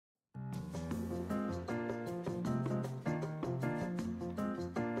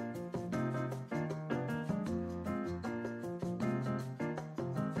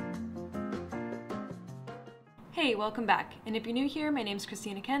Hey, welcome back. And if you're new here, my name is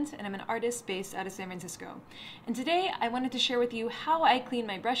Christina Kent and I'm an artist based out of San Francisco. And today I wanted to share with you how I clean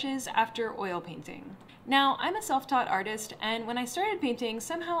my brushes after oil painting. Now, I'm a self-taught artist, and when I started painting,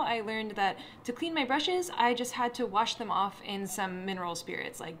 somehow I learned that to clean my brushes, I just had to wash them off in some mineral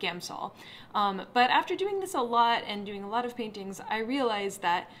spirits like Gamsol. But after doing this a lot and doing a lot of paintings, I realized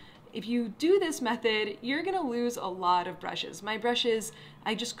that if you do this method, you're gonna lose a lot of brushes. My brushes,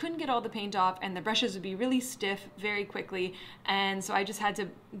 I just couldn't get all the paint off, and the brushes would be really stiff very quickly, and so I just had to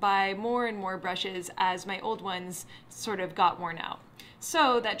buy more and more brushes as my old ones sort of got worn out.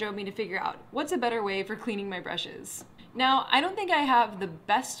 So that drove me to figure out what's a better way for cleaning my brushes. Now, I don't think I have the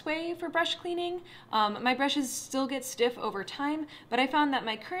best way for brush cleaning. My brushes still get stiff over time, but I found that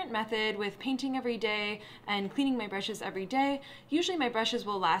my current method with painting every day and cleaning my brushes every day, usually my brushes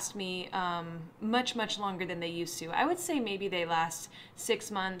will last me much longer than they used to. I would say maybe they last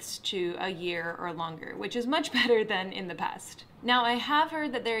 6 months to a year or longer, which is much better than in the past. Now, I have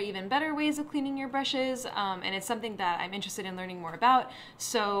heard that there are even better ways of cleaning your brushes, and it's something that I'm interested in learning more about,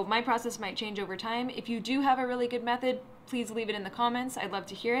 so my process might change over time. If you do have a really good method, please leave it in the comments. I'd love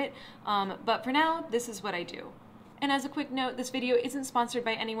to hear it, but for now, this is what I do. And as a quick note, this video isn't sponsored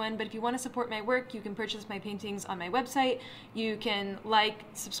by anyone, but if you want to support my work, you can purchase my paintings on my website. You can like,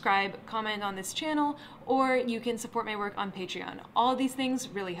 subscribe, comment on this channel, or you can support my work on Patreon. All of these things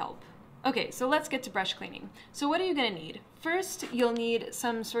really help. Okay, so let's get to brush cleaning. So what are you gonna need? First, you'll need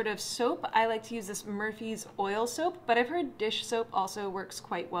some sort of soap. I like to use this Murphy's oil soap, but I've heard dish soap also works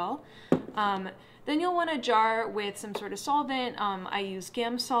quite well. Then you'll want a jar with some sort of solvent. I use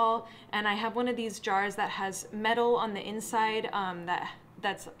Gamsol, and I have one of these jars that has metal on the inside.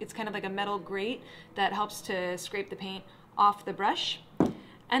 It's kind of like a metal grate that helps to scrape the paint off the brush.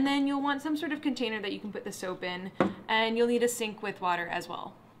 And then you'll want some sort of container that you can put the soap in, and you'll need a sink with water as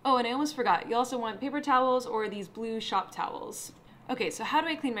well. Oh, and I almost forgot, you also want paper towels or these blue shop towels. Okay, so how do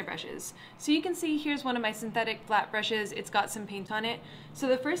I clean my brushes? So you can see here's one of my synthetic flat brushes. It's got some paint on it. So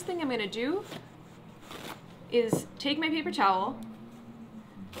the first thing I'm gonna do is take my paper towel,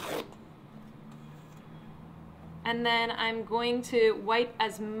 and then I'm going to wipe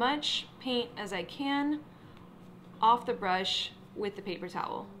as much paint as I can off the brush with the paper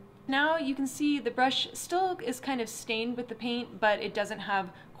towel. Now you can see the brush still is kind of stained with the paint, but it doesn't have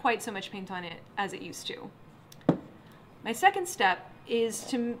quite so much paint on it as it used to. My second step is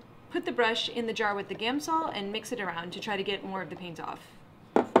to put the brush in the jar with the Gamsol and mix it around to try to get more of the paint off.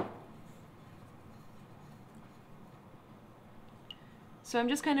 So I'm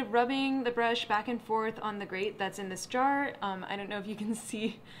just kind of rubbing the brush back and forth on the grate that's in this jar. I don't know if you can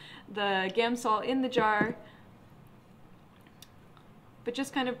see the Gamsol in the jar, but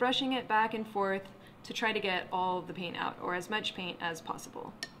just kind of brushing it back and forth to try to get all of the paint out, or as much paint as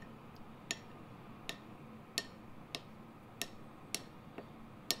possible.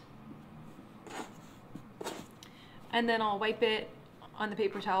 And then I'll wipe it on the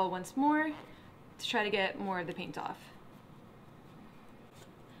paper towel once more to try to get more of the paint off.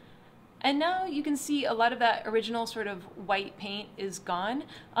 And now you can see a lot of that original sort of white paint is gone,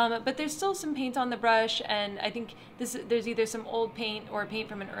 but there's still some paint on the brush, and I think there's either some old paint or paint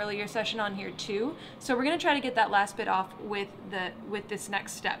from an earlier session on here too. So we're gonna try to get that last bit off with this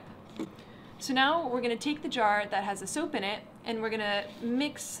next step. So now we're gonna take the jar that has the soap in it, and we're gonna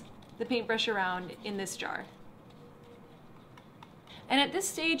mix the paintbrush around in this jar. And at this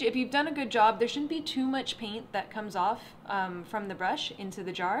stage, if you've done a good job, there shouldn't be too much paint that comes off from the brush into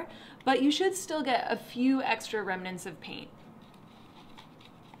the jar, but you should still get a few extra remnants of paint.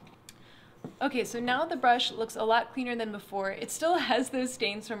 Okay, so now the brush looks a lot cleaner than before. It still has those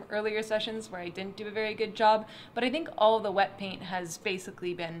stains from earlier sessions where I didn't do a very good job, but I think all the wet paint has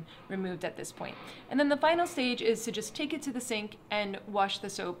basically been removed at this point. And then the final stage is to just take it to the sink and wash the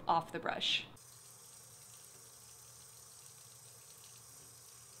soap off the brush.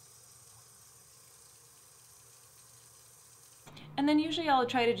 And then usually I'll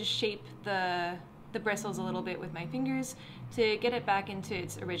try to just shape the bristles a little bit with my fingers to get it back into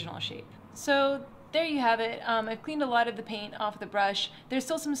its original shape. So there you have it. I've cleaned a lot of the paint off the brush. There's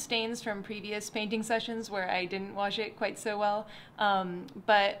still some stains from previous painting sessions where I didn't wash it quite so well,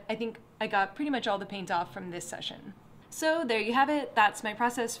 but I think I got pretty much all the paint off from this session. So there you have it. That's my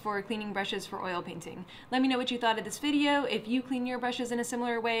process for cleaning brushes for oil painting. Let me know what you thought of this video, if you clean your brushes in a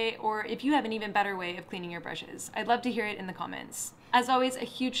similar way, or if you have an even better way of cleaning your brushes. I'd love to hear it in the comments. As always, a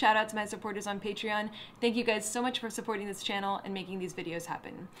huge shout out to my supporters on Patreon. Thank you guys so much for supporting this channel and making these videos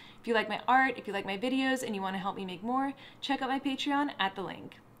happen. If you like my art, if you like my videos, and you want to help me make more, check out my Patreon at the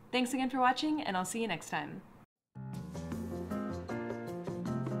link. Thanks again for watching, and I'll see you next time.